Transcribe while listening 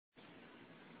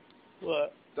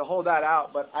What? To hold that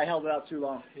out, but I held it out too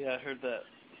long. Yeah, I heard that.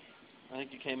 I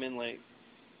think you came in late.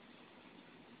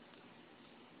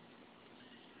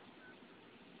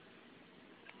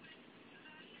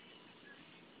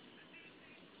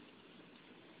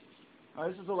 All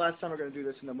right, this is the last time we're going to do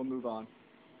this, and then we'll move on.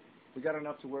 We got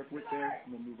enough to work with there,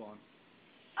 and we'll move on.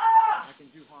 I can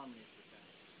do harmonies with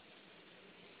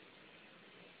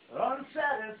that.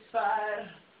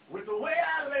 Unsatisfied with the way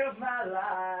I live my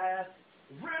life,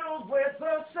 riddled with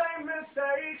the same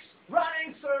mistakes,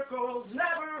 running circles,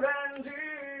 never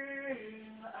ending.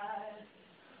 I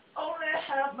only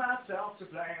have myself to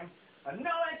blame. I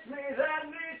know it's me that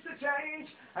needs to change.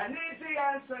 I need the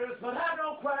answers, but have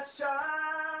no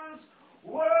questions.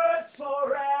 Words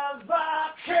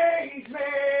forever cage me.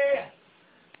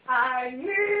 I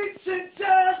need